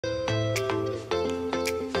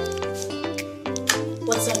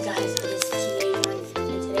What's up, guys? It is TA,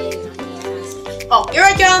 and today I'm gonna ask. Oh, here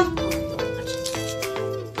I come!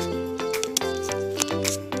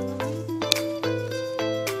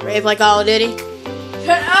 Ready to play Call of Duty?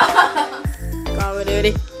 Shut up! Call of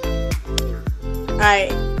Duty.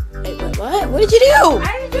 Alright. Wait, what? What did you do?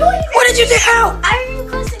 I didn't do anything! What did you do? I didn't even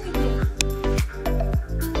press anything!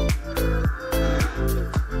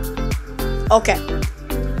 Okay.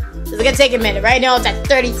 This is gonna take a minute. Right now it's at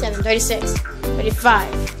 37, 36, 35,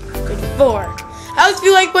 34. How does it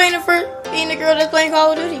feel like being the girl that's playing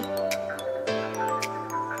Call of Duty?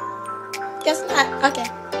 Guess not. Okay.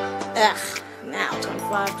 Ugh. Now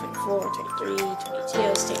 25, 24, 23, 22.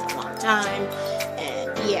 It's taking a long time.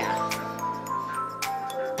 And yeah.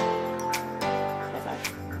 High five.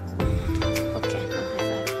 Okay. High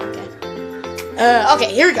five. Okay. Okay,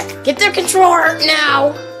 here we go. Get the controller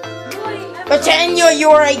now. Pretend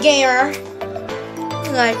you're a gamer.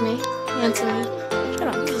 You like me. Answer me. Shut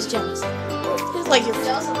up, you're just jealous. It's like your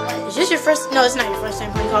Is this your first? No, it's not your first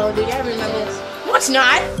time playing Call of Duty. I remember this. No, it's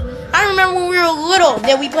not. I remember when we were little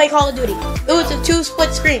that we played Call of Duty. It was a 2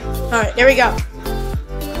 split screen. Alright, there we go.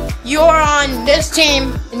 You're on this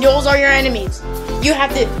team, and those are your enemies. You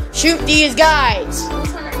have to shoot these guys.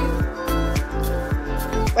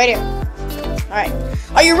 Right here. Alright.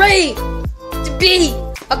 Are you ready to be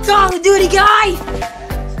a Call of Duty guy?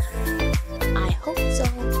 I hope so.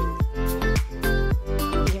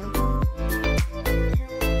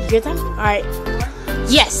 You hear them? Alright.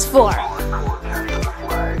 Yes, 4.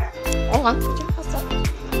 Hold on. Put your house up.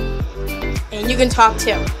 And you can talk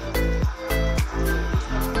too.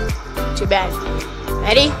 Too bad.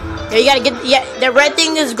 Ready? There, you gotta get. Yeah, the red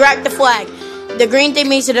thing is grab the flag. The green thing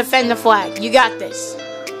means to defend the flag. You got this.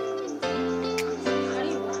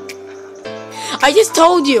 I just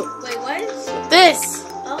told you. Wait, what? This.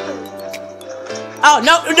 Oh. Oh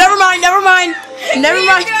no! Never mind. Never mind. Never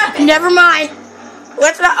mind. Never mind.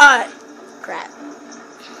 What's the crap?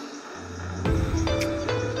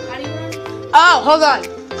 How do you run? Oh, hold on.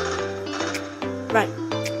 Run.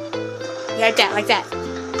 Like that. Like that.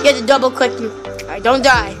 You have to double click. Alright, don't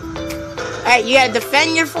die. Alright, you gotta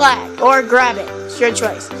defend your flag or grab it. It's your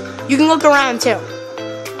choice. You can look around too.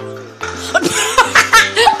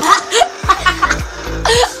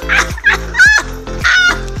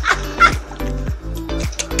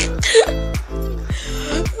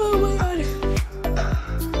 Oh my god.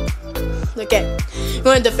 Okay. You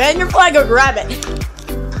wanna defend your flag or grab it?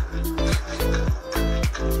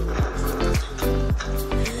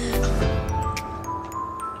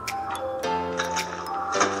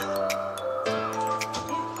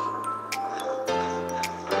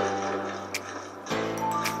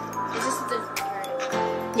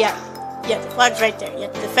 Yeah, the flag's right there. You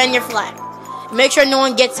have to defend your flag. Make sure no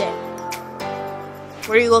one gets it.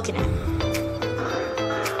 What are you looking at?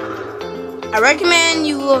 I recommend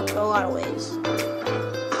you look a lot of ways.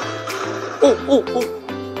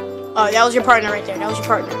 Oh, that was your partner right there. That was your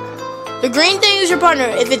partner. The green thing is your partner.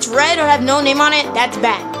 If it's red or have no name on it, that's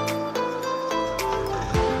bad.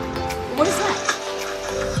 What is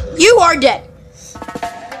that? You are dead.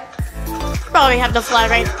 Probably have the flag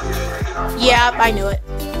right. Yeah, I knew it.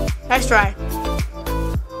 Nice try.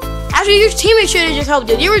 Actually, your teammate should have just helped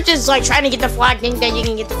you. You were just like trying to get the flag, think that you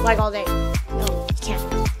can get the flag all day. No, you can't.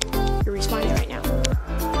 You're respawning right now.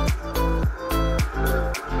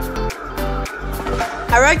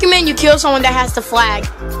 I recommend you kill someone that has the flag.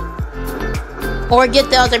 Or get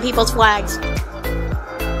the other people's flags.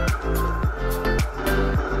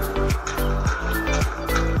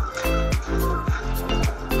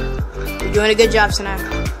 You're doing a good job, Sanaa.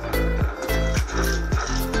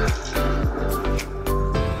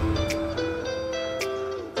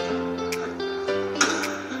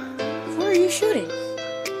 Shooting.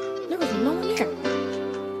 There was no one there.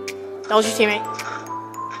 That was your teammate.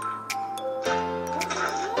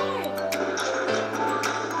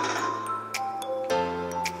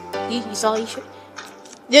 You saw you shoot.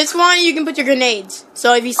 This one you can put your grenades.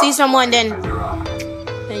 So if you see someone, then you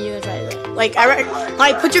can try that.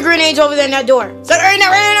 Like put your grenades over there in that door. So right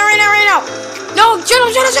now. No, shoot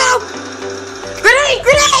him! Grenade!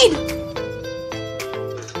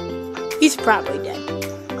 He's probably dead.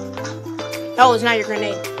 That was not your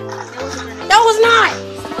grenade. That was not!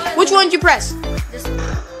 Which one did you press? This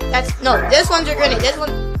one. This one's your grenade. This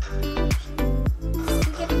one. You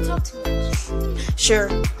can't talk too much. Sure.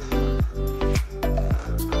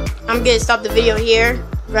 I'm gonna stop the video here.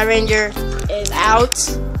 Red Ranger is out.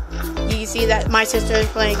 You can see that my sister is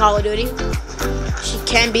playing Call of Duty. She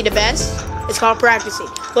can be the best. It's called practicing.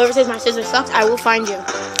 Whoever says my sister sucks, I will find you.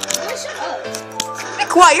 Shut up. Be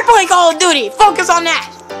quiet. You're playing Call of Duty. Focus on that.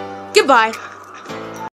 Goodbye.